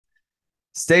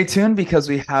Stay tuned because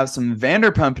we have some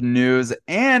Vanderpump news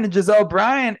and Gizelle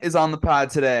Bryant is on the pod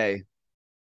today.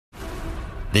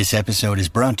 This episode is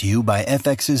brought to you by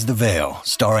FX's The Veil,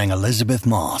 starring Elizabeth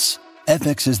Moss.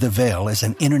 FX's The Veil is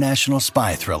an international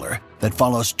spy thriller that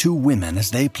follows two women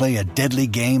as they play a deadly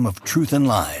game of truth and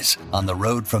lies on the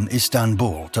road from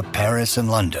Istanbul to Paris and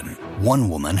London. One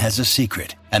woman has a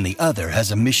secret, and the other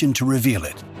has a mission to reveal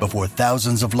it before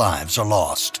thousands of lives are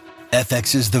lost.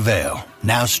 FX's The Veil,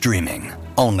 now streaming,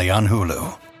 only on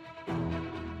Hulu.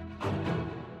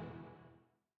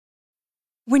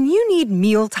 When you need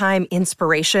mealtime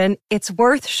inspiration, it's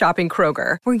worth shopping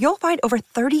Kroger, where you'll find over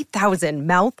 30,000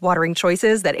 mouth-watering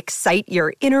choices that excite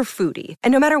your inner foodie.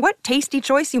 And no matter what tasty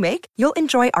choice you make, you'll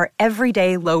enjoy our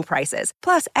everyday low prices,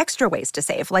 plus extra ways to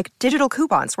save, like digital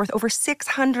coupons worth over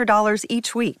 $600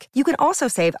 each week. You can also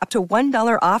save up to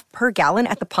 $1 off per gallon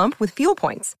at the pump with fuel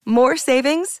points. More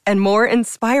savings and more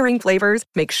inspiring flavors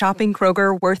make shopping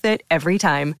Kroger worth it every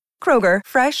time. Kroger,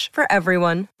 fresh for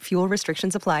everyone. Fuel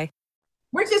restrictions apply.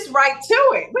 We're just right to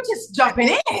it. We're just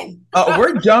jumping in. Oh,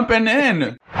 we're jumping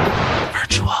in.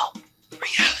 Virtual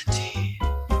reality.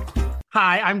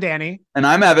 Hi, I'm Danny. And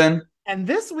I'm Evan. And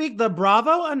this week, the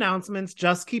Bravo announcements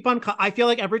just keep on. I feel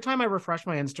like every time I refresh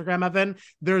my Instagram, Evan,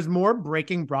 there's more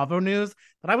breaking Bravo news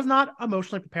that I was not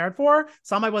emotionally prepared for.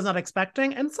 Some I was not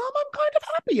expecting, and some I'm kind of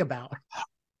happy about.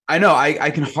 I know,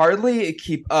 I can hardly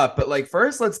keep up, but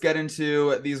first let's get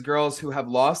into these girls who have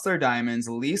lost their diamonds.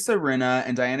 Lisa Rinna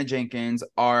and Diana Jenkins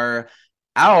are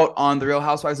out on The Real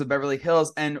Housewives of Beverly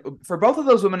Hills. And for both of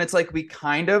those women, it's like we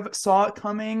kind of saw it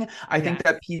coming. I think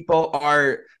that people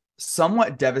are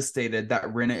somewhat devastated that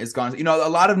Rinna is gone. You know, a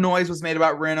lot of noise was made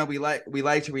about Rinna. We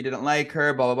liked her, we didn't like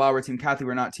her, blah, blah, blah. We're Team Kathy,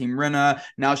 we're not Team Rinna.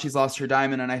 Now she's lost her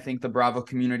diamond. And I think the Bravo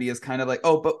community is kind of like,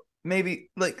 oh, but maybe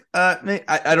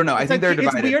I don't know. I think they're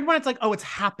divided. It's weird when it's like, oh, it's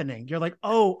happening. You're like,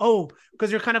 oh,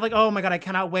 because you're kind of like, oh my God, I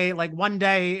cannot wait. Like one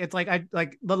day it's like, I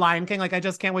like the Lion King. Like, I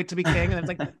just can't wait to be king. And it's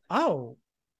like, oh,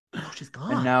 she's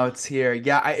gone. And now it's here.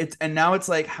 Yeah. And now it's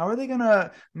like, how are they going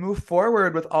to move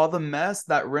forward with all the mess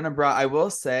that Rinna brought? I will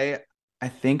say, I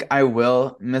think I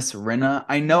will miss Rinna.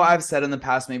 I know I've said in the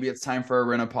past, maybe it's time for a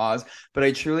Rinna pause, but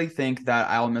I truly think that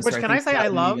I'll miss her. Which can I say I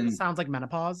love? Sounds like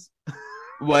menopause.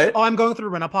 What? Oh, I'm going through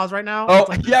menopause right now. Oh,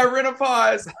 yeah,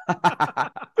 menopause.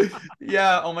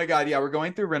 Yeah. Oh my God. Yeah, we're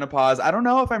going through menopause. I don't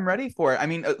know if I'm ready for it. I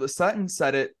mean, Sutton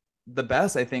said it the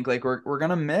best. I think we're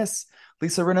gonna miss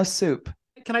Lisa Rinna's soup.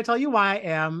 Can I tell you why I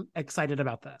am excited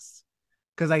about this?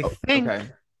 Because I think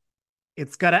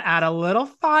it's gonna add a little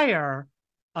fire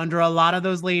under a lot of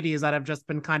those ladies that have just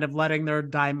been kind of letting their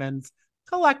diamonds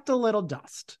collect a little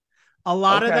dust. A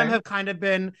lot of them have kind of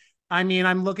been. I mean,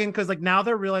 I'm looking because now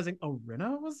they're realizing, oh,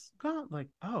 Rinna was gone.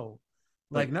 No,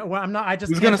 well, I'm not. I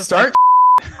just who's gonna start.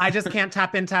 I just can't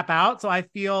tap in, tap out. So I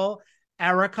feel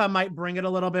Erica might bring it a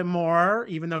little bit more,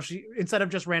 even though she, instead of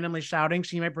just randomly shouting,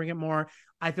 she might bring it more.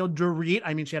 I feel Dorit.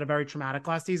 I mean, she had a very traumatic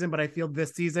last season, but I feel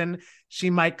this season she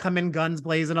might come in guns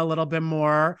blazing a little bit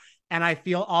more. And I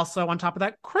feel also on top of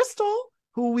that, Crystal,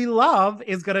 who we love,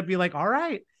 is gonna be like, all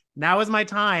right, now is my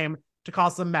time to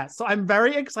cause some mess. So I'm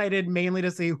very excited mainly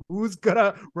to see who's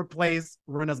gonna replace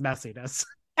Rinna's messiness.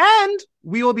 And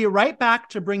we will be right back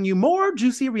to bring you more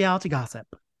juicy reality gossip.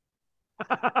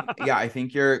 Yeah, I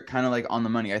think you're kind of on the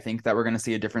money. I think that we're going to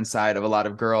see a different side of a lot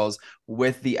of girls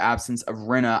with the absence of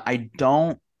Rinna. I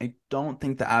don't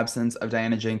think the absence of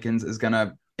Diana Jenkins is going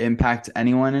to impact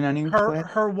anyone in any way.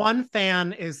 Her one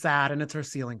fan is sad, and it's her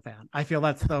ceiling fan. I feel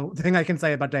that's the thing I can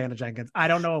say about Diana Jenkins. I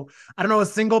don't know a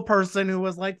single person who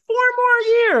was like 4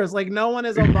 more years. No one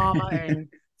is Obama-ing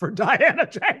for Diana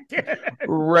Jenkins.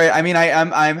 Right. I mean,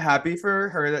 I'm happy for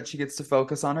her that she gets to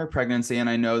focus on her pregnancy, and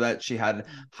I know that she had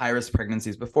high risk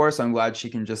pregnancies before, so I'm glad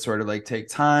she can just sort of take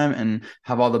time and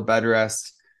have all the bed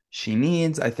rest she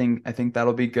needs. I think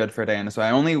that'll be good for Diana. So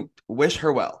I only wish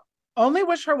her well. Only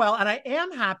wish her well. And I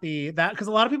am happy that, because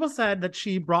a lot of people said that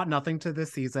she brought nothing to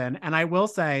this season. And I will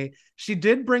say she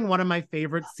did bring one of my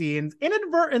favorite scenes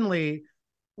inadvertently,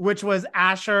 which was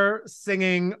Asher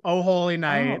singing Oh Holy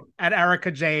Night and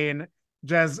Erica Jane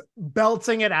just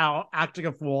belting it out, acting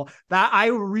a fool. That I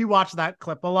rewatched that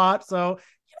clip a lot. So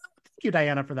thank you,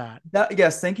 Diana, for that.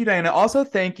 Yes, thank you, Diana. Also,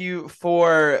 thank you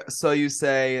for So You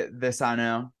Say This I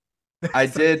Know. I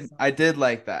did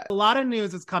like that. A lot of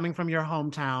news is coming from your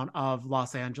hometown of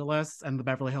Los Angeles and the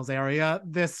Beverly Hills area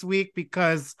this week,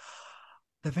 because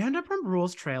the Vanderpump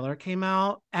Rules trailer came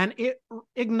out and it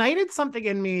ignited something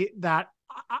in me that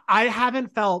I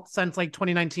haven't felt since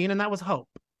 2019, and that was hope.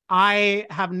 I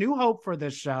have new hope for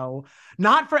this show.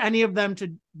 Not for any of them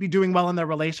to be doing well in their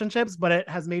relationships, but it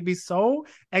has made me so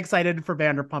excited for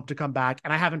Vanderpump to come back,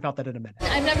 and I haven't felt that in a minute.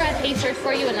 I've never had hatred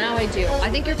for you, and now I do. I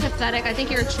think you're pathetic. I think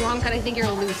you're drunk, and I think you're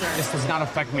a loser. This does not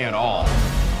affect me at all.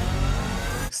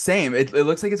 Same. It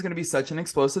looks like it's going to be such an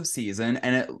explosive season,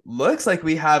 and it looks like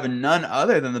we have none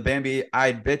other than the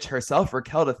Bambi-eyed bitch herself,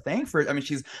 Raquel, to thank for it. I mean,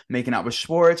 she's making out with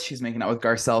Schwartz, she's making out with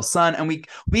Garcelle's son, and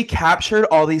we captured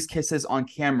all these kisses on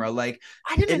camera. Like,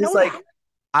 I didn't know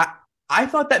that. I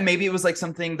thought that maybe it was like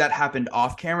something that happened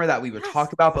off camera that we would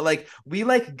talk about, but like we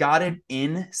like got it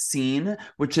in scene,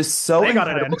 which is so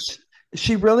incredible.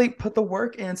 She really put the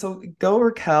work in. So go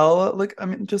Raquel. Look, I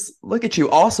mean, just look at you.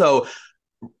 Also,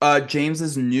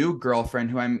 James's new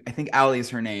girlfriend, who I think Allie is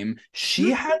her name,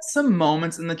 she had some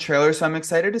moments in the trailer, so I'm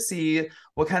excited to see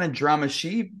what kind of drama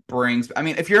she brings. I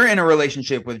mean, if you're in a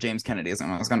relationship with James Kennedy, it's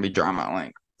gonna be drama.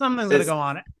 Like, something's gonna go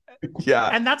on. Yeah.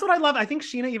 And that's what I love. I think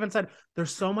Sheena even said there's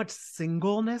so much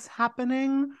singleness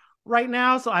happening right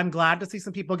now. So I'm glad to see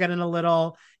some people getting a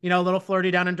little flirty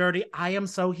down and dirty. I am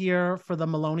so here for the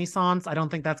Maloney-sance. I don't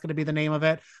think that's going to be the name of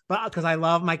it, but because I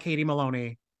love my Katie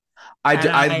Maloney.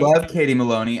 I love Katie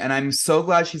Maloney, and I'm so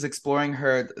glad she's exploring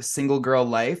her single girl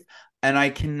life. And I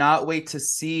cannot wait to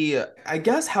see, I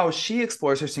guess, how she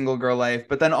explores her single girl life,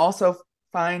 but then also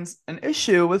finds an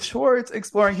issue with Schwartz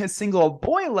exploring his single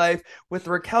boy life with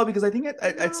Raquel, because I think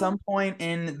at some point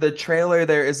in the trailer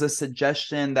there is a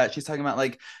suggestion that she's talking about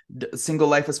like single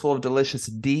life is full of delicious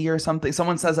D or something.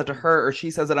 Someone says that to her, or she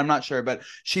says it, I'm not sure, but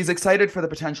she's excited for the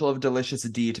potential of delicious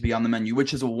D to be on the menu,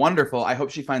 which is wonderful. I hope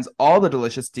she finds all the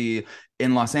delicious D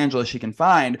in Los Angeles she can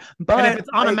find. But and if it's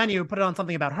on a menu, put it on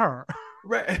something about her.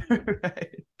 Right.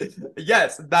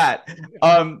 Yes, that.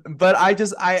 But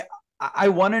I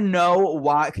want to know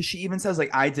why, because she even says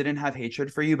like, I didn't have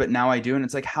hatred for you, but now I do. And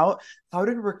it's like, how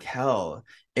did Raquel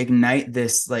ignite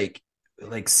this like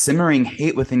simmering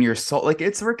hate within your soul? Like,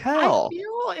 it's Raquel. I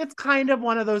feel it's kind of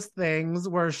one of those things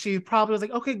where she probably was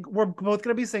like, okay, we're both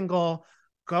going to be single.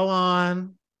 Go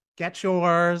on, get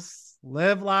yours,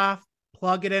 live, laugh,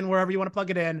 plug it in wherever you want to plug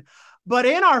it in. But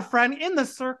in the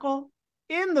circle,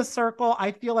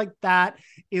 I feel like that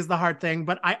is the hard thing.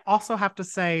 But I also have to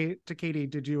say to Katie,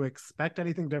 did you expect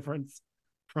anything different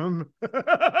from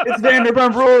It's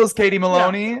Vanderpump Rules, Katie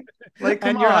Maloney? Yeah. Like,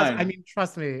 come on. I mean,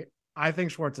 trust me, I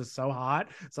think Schwartz is so hot.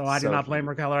 So I do not blame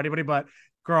Raquel or anybody, but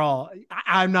girl,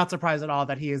 I'm not surprised at all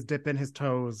that he is dipping his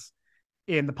toes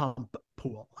in the pump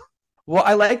pool. Well,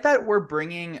 I like that we're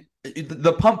bringing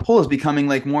the pump pool is becoming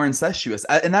like more incestuous,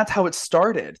 and that's how it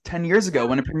started 10 years ago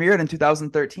when it premiered in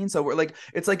 2013. So we're like,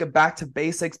 it's like a back to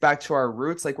basics, back to our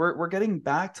roots. Like we're getting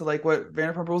back to like what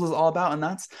Vanderpump Rules is all about, and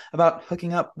that's about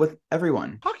hooking up with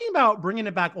everyone. Talking about bringing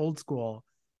it back old school,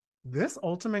 this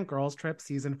Ultimate Girls Trip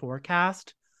season 4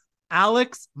 cast,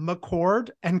 Alex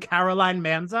McCord and Caroline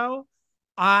Manzo,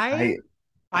 I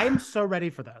am so ready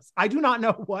for this. I do not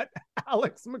know what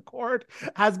Alex McCord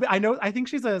has been. I think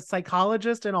she's a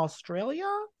psychologist in Australia.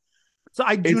 So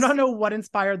I do not know what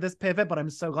inspired this pivot, but I'm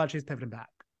so glad she's pivoting back.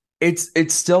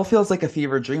 It still feels like a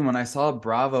fever dream. When I saw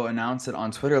Bravo announce it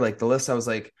on Twitter, like the list, I was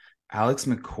like, Alex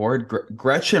McCord,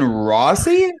 Gretchen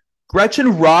Rossi?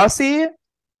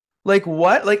 Like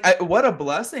what? What a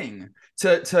blessing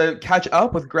to catch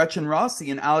up with Gretchen Rossi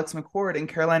and Alex McCord and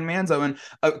Caroline Manzo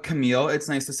and Camille. It's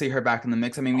nice to see her back in the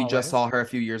mix. I mean, we just saw her a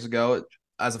few years ago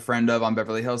as a friend of on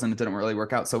Beverly Hills, and it didn't really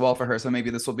work out so well for her. So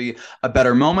maybe this will be a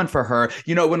better moment for her.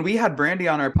 You know, when we had Brandy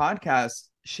on our podcast,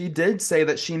 she did say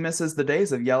that she misses the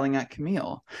days of yelling at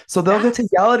Camille. So they'll get to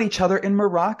yell at each other in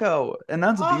Morocco. And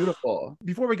that's beautiful.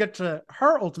 Before we get to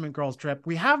her Ultimate Girls Trip,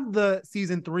 we have the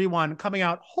season 3 one coming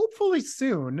out hopefully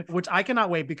soon, which I cannot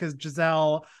wait because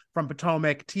Gizelle from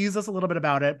Potomac teased us a little bit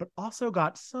about it, but also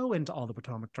got so into all the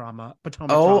Potomac drama.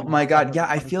 My God. Yeah,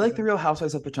 I feel like the Real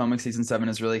Housewives of Potomac season 7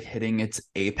 is really hitting its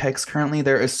apex currently.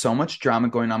 There is so much drama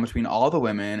going on between all the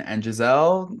women, and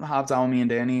Gizelle hopped on with me and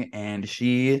Danny, and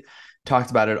she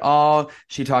talked about it all.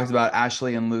 She talked about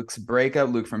Ashley and Luke's breakup,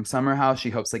 Luke from Summer House.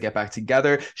 She hopes they get back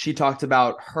together. She talked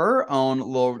about her own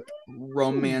little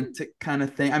romantic kind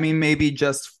of thing. I mean, maybe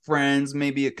just friends.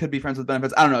 Maybe it could be friends with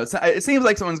benefits. I don't know. It seems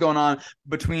like someone's going on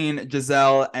between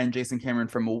Gizelle and Jason Cameron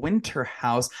from Winter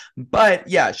House. But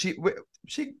yeah, she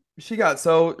got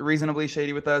so reasonably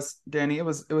shady with us, Danny. It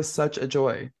was such a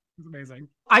joy. It's amazing.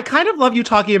 I kind of love you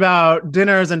talking about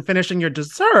dinners and finishing your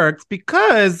desserts,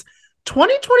 because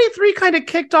 2023 kind of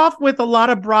kicked off with a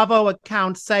lot of Bravo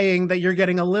accounts saying that you're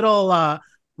getting a little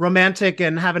romantic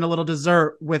and having a little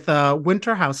dessert with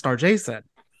Winter House star Jason.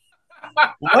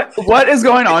 What is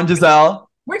going on, Gizelle?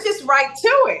 We're just right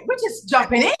to it. We're just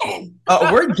jumping in.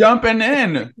 We're jumping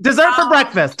in. Dessert for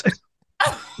breakfast.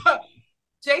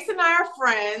 Jason and I are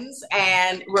friends,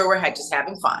 and we're just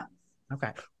having fun.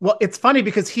 Okay. Well, it's funny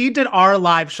because he did our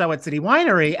live show at City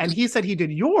Winery, and he said he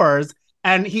did yours,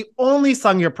 and he only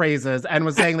sung your praises and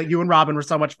was saying that you and Robin were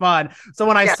so much fun. So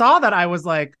when I saw that, I was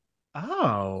like,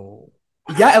 oh.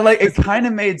 Yeah, like it kind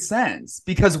of made sense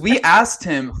because we asked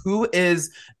him, who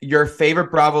is your favorite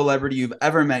Bravo celebrity you've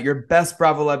ever met, your best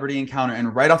Bravo celebrity encounter?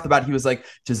 And right off the bat, he was like,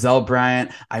 Gizelle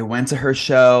Bryant. I went to her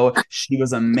show. She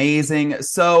was amazing.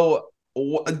 So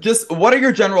just what are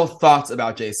your general thoughts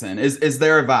about Jason? Is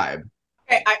there a vibe?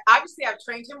 Okay, obviously I've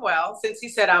trained him well since he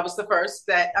said I was the first.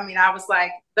 I was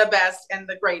like the best and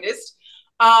the greatest.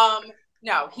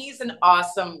 No, he's an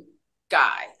awesome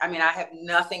guy. I mean, I have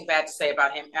nothing bad to say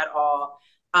about him at all.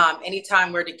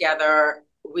 Anytime we're together,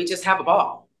 we just have a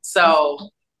ball. So,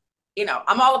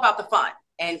 I'm all about the fun,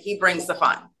 and he brings the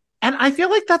fun. And I feel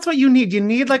like that's what you need. You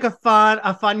need like a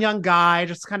fun young guy,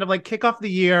 just kind of like kick off the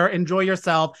year, enjoy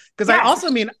yourself. Because I also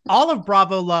mean, all of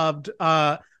Bravo loved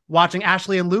watching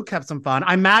Ashley and Luke have some fun.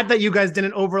 I'm mad that you guys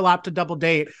didn't overlap to double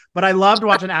date, but I loved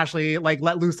watching Ashley like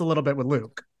let loose a little bit with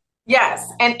Luke.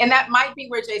 Yes, and that might be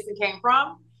where Jason came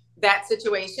from, that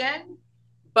situation.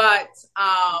 But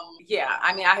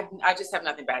I mean, I just have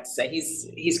nothing bad to say.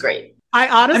 He's great. I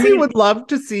honestly would love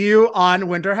to see you on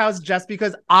Winter House just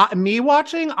because me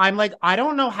watching, I'm like, I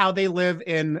don't know how they live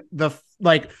in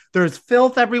there's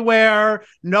filth everywhere.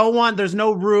 There's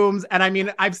no rooms. And I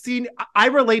mean, I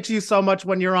relate to you so much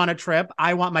when you're on a trip.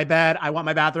 I want my bed. I want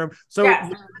my bathroom. So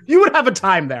you would have a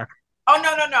time there. Oh,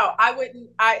 no. I wouldn't.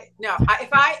 If I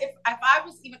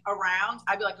was even around,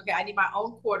 I'd be like, okay, I need my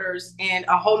own quarters in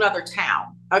a whole nother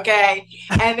town. Okay.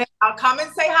 And then I'll come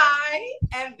and say hi.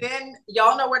 And then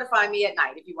y'all know where to find me at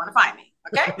night if you want to find me.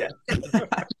 Okay.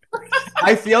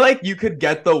 I feel like you could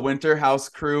get the Winter House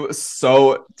crew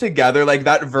so together. Like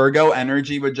that Virgo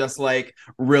energy would just like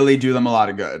really do them a lot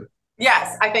of good.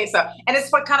 Yes, I think so. And it's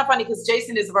kind of funny because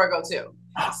Jason is a Virgo too.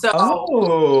 So, I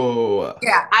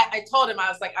told him, I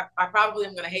was like, I probably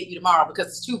am going to hate you tomorrow because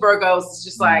it's two Virgos. It's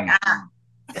just like,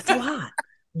 it's a lot.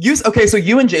 So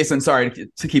you and Jason, sorry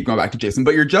to keep going back to Jason,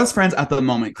 but you're just friends at the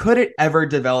moment. Could it ever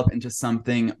develop into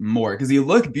something more? Because you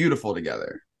look beautiful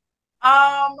together.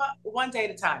 One day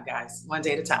at a time, guys. One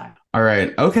day at a time. All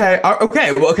right. Okay.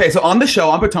 Well, okay. So on the show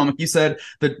on Potomac, you said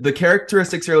the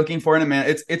characteristics you're looking for in a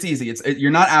man. It's easy.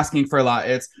 You're not asking for a lot.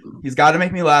 He's got to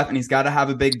make me laugh and he's got to have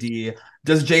a big D.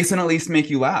 Does Jason at least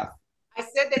make you laugh? I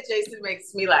said that Jason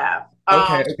makes me laugh.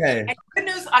 Okay. And good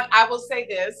news, I will say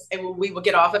this, and we will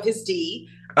get off of his D.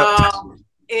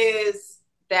 Is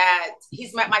that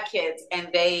he's met my kids and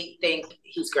they think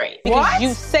he's great. Because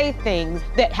you say things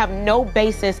that have no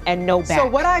basis and no back. So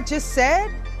what I just said,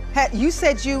 you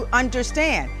said you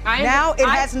understand. Now it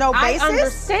has no basis? I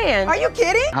understand. Are you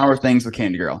kidding? How are things with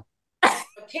Candy Girl?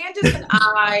 Candace and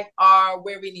I are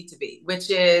where we need to be, which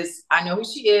is I know who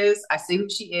she is. I see who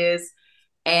she is.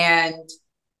 And,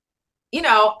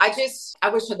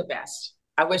 I wish her the best.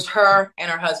 I wish her and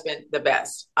her husband the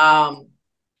best.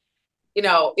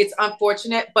 It's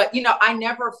unfortunate, but, I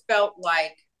never felt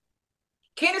like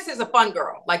Candace is a fun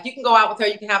girl. Like you can go out with her,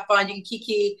 you can have fun, you can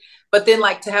kiki, but then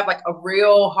like to have like a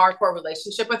real hardcore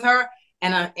relationship with her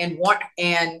and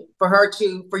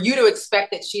for you to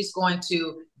expect that she's going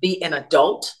to be an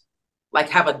adult, like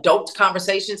have adult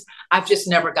conversations. I've just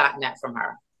never gotten that from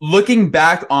her. Looking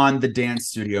back on the dance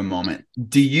studio moment,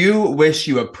 do you wish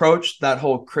you approached that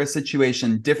whole Chris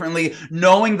situation differently,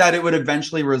 knowing that it would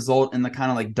eventually result in the kind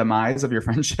of like demise of your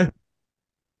friendship?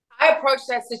 I approached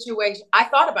that situation. I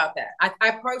thought about that. I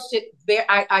approached it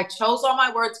I chose all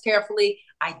my words carefully.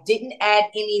 I didn't add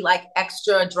any like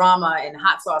extra drama and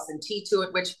hot sauce and tea to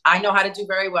it, which I know how to do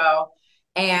very well.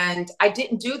 And I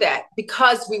didn't do that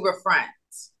because we were friends.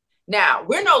 Now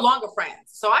we're no longer friends,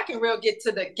 so I can get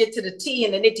to the tea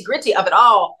and the nitty gritty of it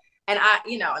all, and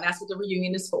and that's what the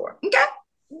reunion is for. Okay.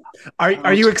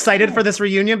 Are you excited for this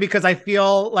reunion? Because I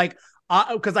feel like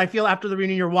after the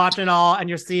reunion you're watching all and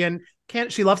you're seeing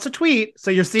she loves to tweet,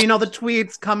 so you're seeing all the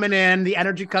tweets coming in, the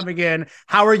energy coming in.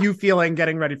 How are you feeling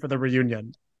getting ready for the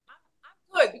reunion?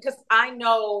 I'm good because I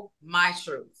know my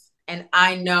truth and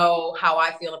I know how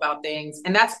I feel about things,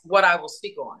 and that's what I will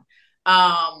speak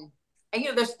on. And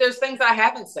there's things I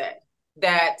haven't said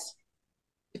that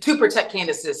to protect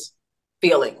Candace's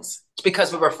feelings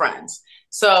because we were friends.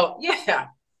 So yeah,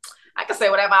 I can say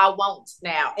whatever I want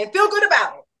now and feel good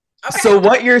about it. Okay. So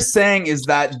what you're saying is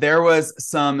that there was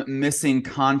some missing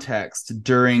context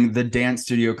during the dance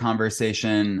studio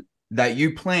conversation that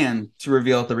you plan to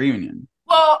reveal at the reunion.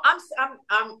 Well,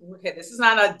 I'm okay. This is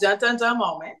not a dun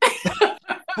moment.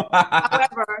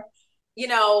 However, you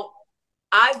know,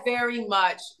 I very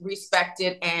much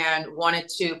respected and wanted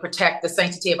to protect the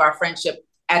sanctity of our friendship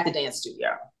at the dance studio.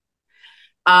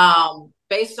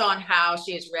 Based on how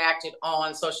she has reacted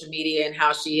on social media and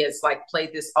how she has like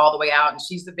played this all the way out, and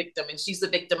she's the victim and she's the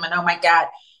victim, and oh my God,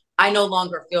 I no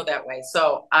longer feel that way.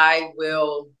 So I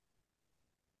will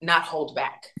not hold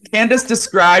back. Candace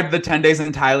described the 10 days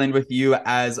in Thailand with you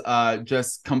as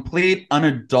just complete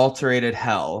unadulterated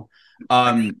hell.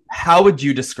 How would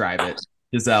you describe it,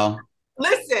 Gizelle?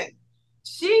 Listen,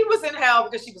 she was in hell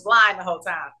because she was lying the whole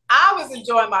time. I was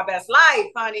enjoying my best life,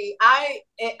 honey. I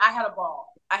had a ball.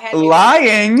 I had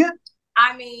lying.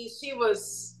 I mean, she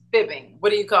was fibbing.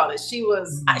 What do you call it? She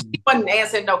wasn't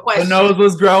answering no questions. The nose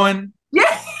was growing.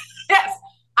 Yes, yes.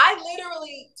 I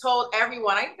literally told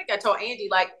everyone. I think I told Andy,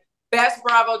 like, best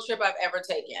Bravo trip I've ever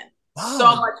taken. Wow.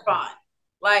 So much fun,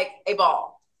 like a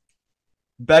ball.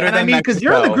 Better and than because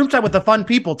you're in the group chat with the fun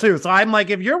people too. So I'm like,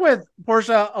 if you're with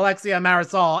Portia, Alexia, and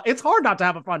Marisol, it's hard not to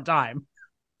have a fun time.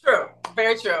 True,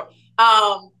 very true.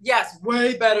 Yes,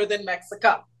 way better than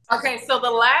Mexico. Okay, so the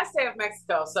last day of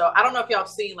Mexico. So I don't know if y'all have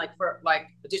seen like for like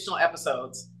additional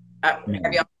episodes. Have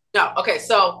y'all? No. Okay,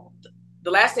 so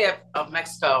the last day of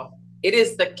Mexico, it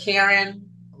is the Karen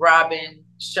Robin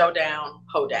showdown,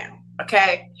 hoedown.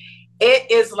 Okay, it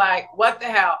is like what the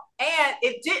hell, and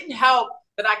it didn't help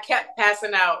that I kept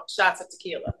passing out shots of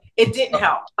tequila. It didn't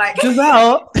help. Like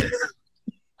Gizelle.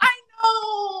 I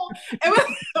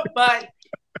know, but.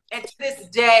 And to this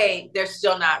day, they're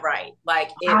still not right. Like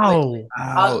it was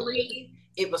ugly.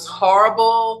 It was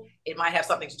horrible. It might have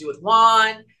something to do with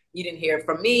Juan. You didn't hear it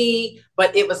from me,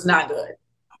 but it was not good.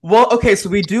 Well, okay, so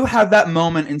we do have that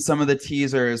moment in some of the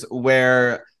teasers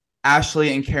where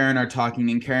Ashley and Karen are talking,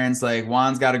 and Karen's like,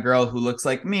 Juan's got a girl who looks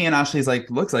like me, and Ashley's like,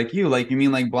 looks like you. Like, you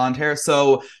mean like blonde hair?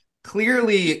 So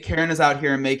clearly, Karen is out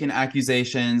here making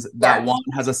accusations that Juan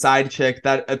has a side chick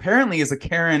that apparently is a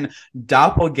Karen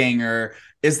doppelganger.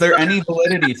 Is there any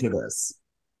validity to this?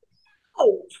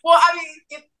 Oh, well, I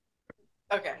mean,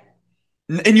 okay.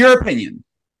 In your opinion?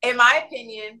 In my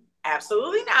opinion,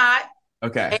 absolutely not.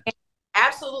 Okay. And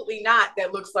absolutely not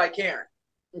that looks like Karen.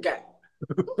 Okay.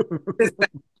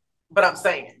 But I'm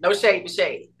saying it. No shade to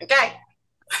shade. Okay.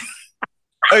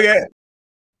 Okay.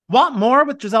 Want more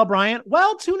with Gizelle Bryant?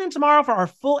 Well, tune in tomorrow for our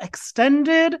full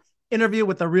extended interview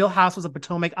with the Real Housewives of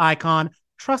Potomac icon.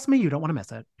 Trust me, you don't want to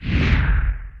miss it.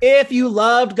 If you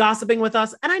loved gossiping with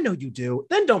us, and I know you do,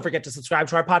 then don't forget to subscribe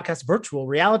to our podcast, Virtual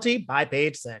Reality by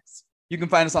Page Six. You can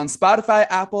find us on Spotify,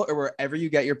 Apple, or wherever you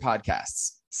get your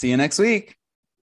podcasts. See you next week.